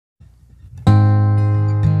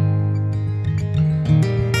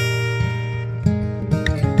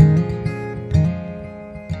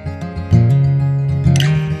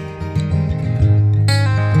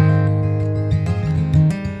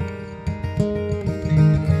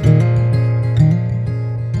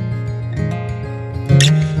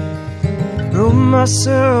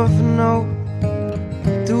myself a note,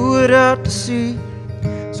 threw it out to sea.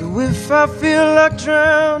 So if I feel like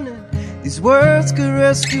drowning, these words could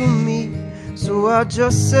rescue me. So I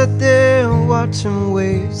just sat there watching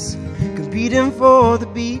waves competing for the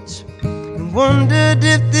beach, and wondered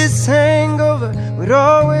if this hangover would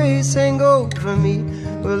always hang over me.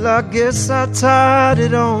 Well, I guess I tied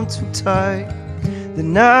it on too tight. The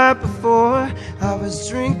night before, I was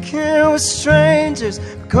drinking with strangers,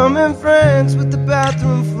 becoming friends with the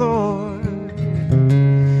bathroom floor.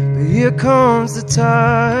 But here comes the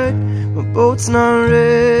tide, my boat's not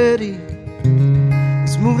ready.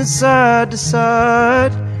 It's moving side to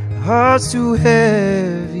side, my heart's too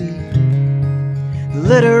heavy.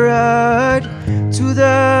 Let it ride to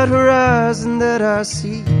that horizon that I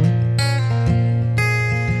see.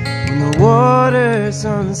 When the water's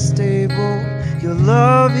unstable, your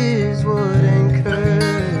love is what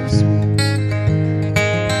anchors me.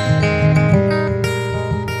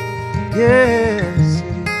 Yes,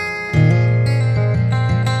 it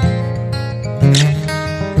is.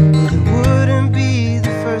 Well, it wouldn't be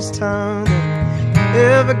the first time that I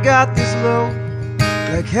ever got this low.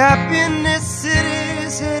 Like happiness, it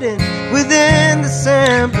is hidden within the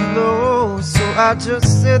sand below. So I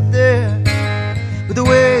just sat there with the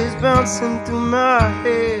waves bouncing through my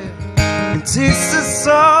head, and taste the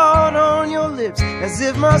salt on your lips as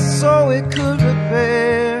if my soul it could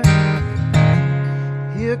repair.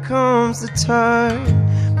 Here comes the tide,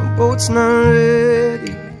 my boat's not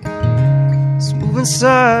ready. It's moving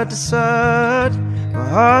side to side, my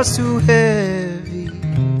heart's too heavy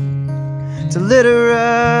to let it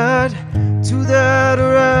ride to that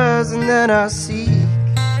horizon that I seek.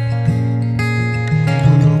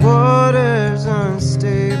 When the water's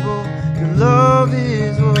unstable, your love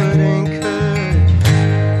is what anchors.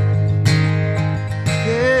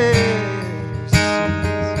 Yes.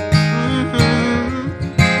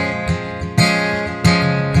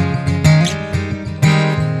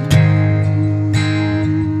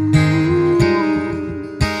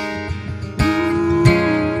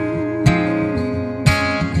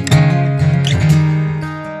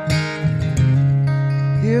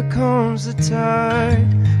 Here comes the tide,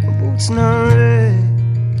 my boat's not ready.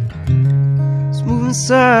 It's moving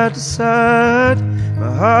side to side,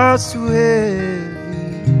 my heart's too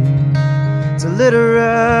heavy to let it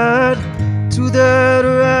ride to that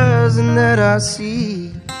horizon that I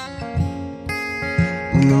see.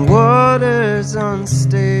 When the water's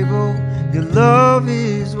unstable, your love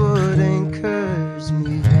is